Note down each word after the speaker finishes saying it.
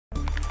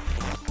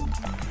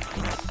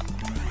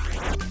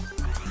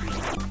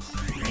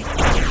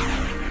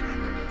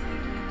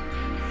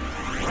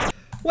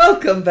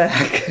Welcome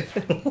back.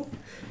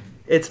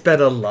 It's been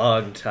a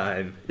long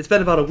time. It's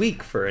been about a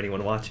week for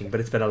anyone watching,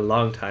 but it's been a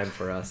long time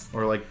for us.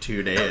 Or like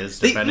 2 days,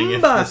 depending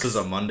if this is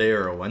a Monday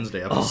or a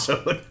Wednesday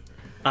episode. Oh,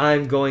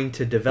 I'm going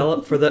to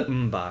develop for the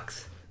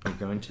box. I'm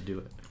going to do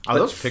it. Are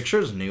those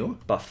pictures new?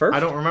 But first, I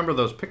don't remember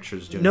those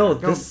pictures doing No,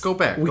 that. Go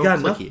back. We go got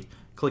clicky.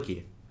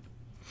 Clicky.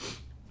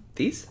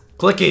 These?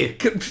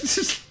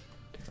 Clicky.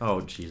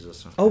 Oh,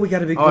 Jesus. Oh, we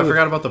got a big booth. Oh, I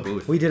forgot about the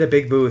booth. We did a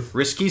big booth.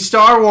 Risky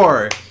Star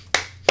Wars.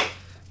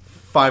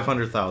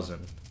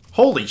 500,000.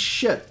 Holy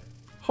shit.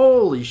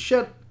 Holy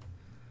shit.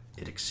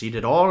 It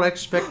exceeded all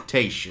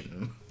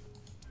expectation.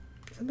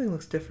 Something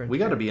looks different. We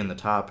got to be in the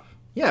top.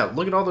 Yeah,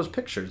 look at all those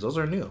pictures. Those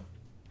are new.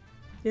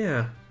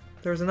 Yeah,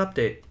 there was an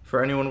update.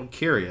 For anyone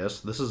curious,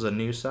 this is a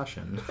new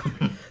session.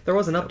 There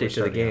was an update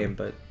to the game,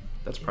 but...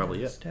 That's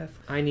probably it.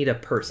 I need a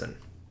person.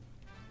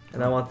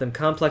 And I want them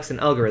complex in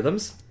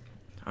algorithms.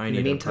 I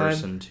need a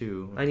person,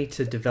 too. I need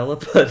to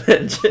develop an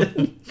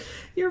engine.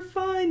 You're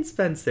fine,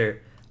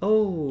 Spencer.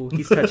 Oh,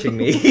 he's touching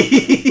me.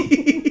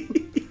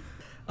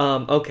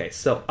 Okay,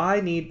 so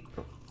I need...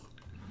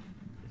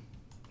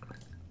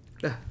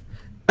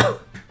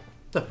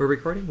 We're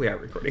recording? We are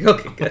recording.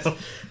 Okay, guys.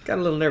 Got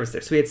a little nervous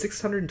there. So we had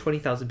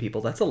 620,000 people.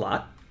 That's a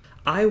lot.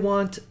 I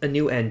want a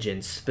new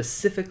engine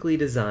specifically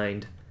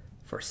designed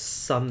for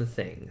some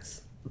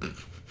things.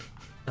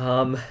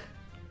 Really?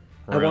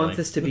 I want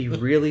this to be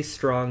really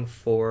strong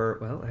for...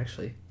 Well,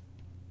 actually,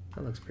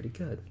 that looks pretty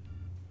good.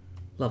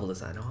 Level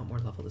design. I want more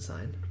level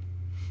design.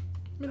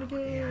 I want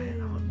AI.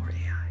 I want more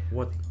AI.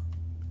 What?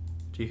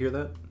 Do you hear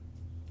that?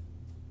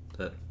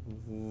 That...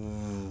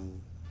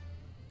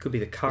 Could be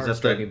the cars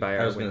driving by our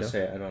window. I was going to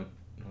say, I don't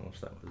know if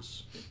that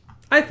was...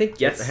 I think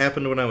yes. It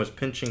happened when I was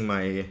pinching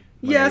my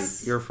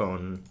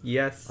earphone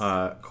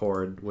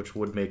cord, which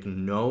would make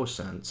no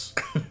sense.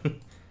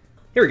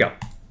 Here we go.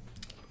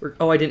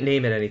 I didn't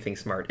name it anything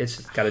smart. It's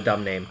just got a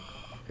dumb name.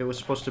 It was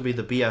supposed to be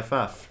the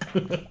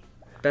BFF.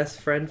 Best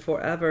friend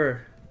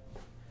forever.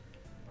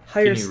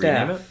 Hire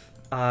staff. Rename it?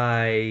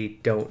 I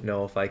don't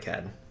know if I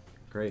can.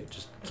 Great.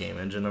 Just game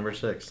engine number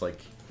 6, like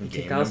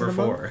game number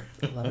 4.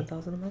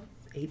 11,000 a month?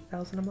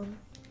 8,000 a month?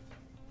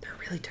 They're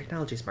really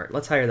technology smart.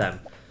 Let's hire them.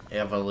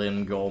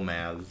 Evelyn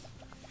Gomez.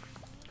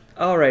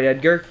 All right,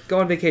 Edgar. Go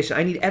on vacation.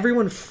 I need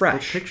everyone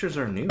fresh. The pictures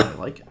are new. I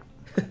like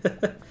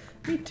it.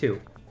 Me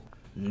too.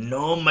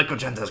 No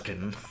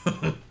microtransaction.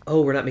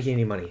 Oh, we're not making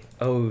any money.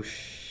 Oh,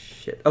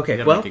 shit. Okay,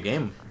 we gotta make a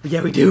game.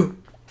 Yeah, we do.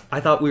 I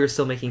thought we were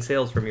still making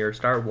sales from your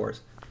Star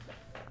Wars.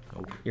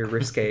 Oh. Your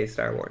risque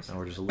Star Wars. Now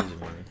we're just losing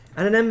money.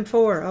 And an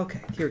M4.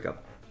 Okay, here we go.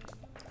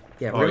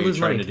 Yeah, we're gonna lose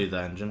money. Are you trying to do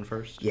the engine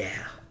first?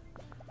 Yeah.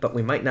 But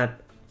we might not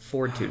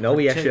afford to. No,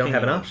 we actually don't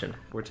have an option.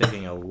 We're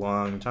taking a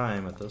long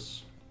time at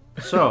this.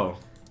 So,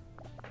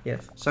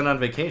 yes. Sent on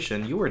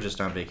vacation. You were just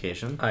on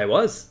vacation. I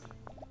was.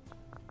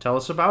 Tell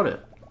us about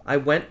it. I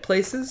went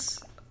places.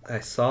 I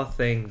saw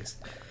things.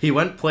 He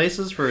went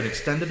places for an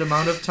extended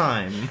amount of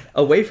time.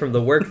 Away from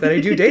the work that I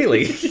do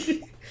daily.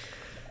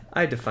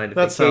 I had to find a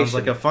vacation. That sounds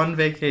like a fun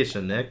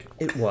vacation, Nick.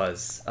 It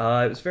was.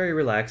 It was very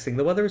relaxing.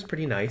 The weather was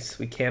pretty nice.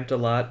 We camped a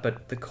lot,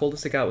 but the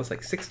coldest it got was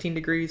like 16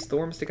 degrees. The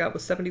warmest it got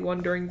was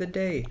 71 during the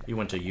day. You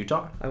went to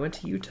Utah? I went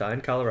to Utah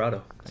and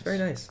Colorado. It's very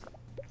nice.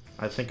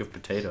 I think of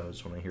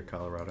potatoes when I hear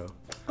Colorado.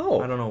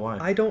 Oh. I don't know why.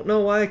 I don't know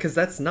why, because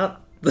that's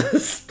not the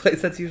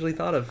place that's usually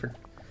thought of for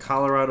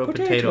Colorado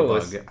potato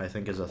bug, I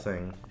think, is a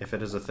thing. If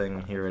it is a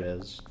thing, here it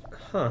is.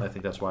 Huh. I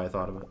think that's why I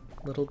thought of it.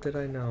 Little did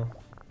I know.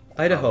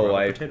 Idaho,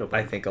 I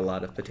think a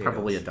lot of potatoes.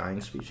 Probably a dying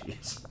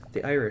species.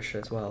 The Irish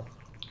as well.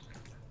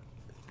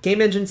 Game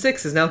Engine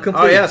 6 is now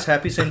complete. Oh yes,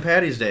 happy St.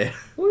 Paddy's Day.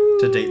 Woo!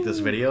 To date this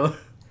video.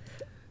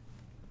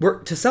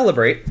 To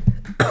celebrate,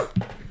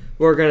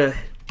 we're gonna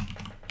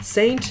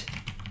Saint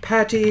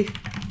Patty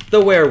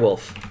the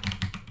Werewolf.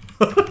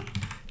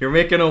 You're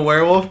making a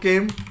werewolf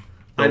game?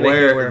 The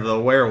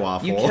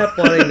werewaffle. You kept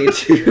wanting me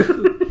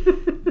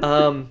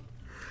to.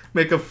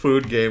 Make a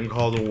food game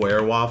called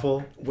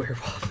Werewaffle.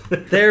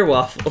 Werewaffle. Their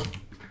waffle.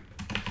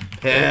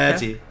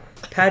 Patty.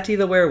 Patty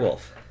the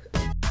Werewolf.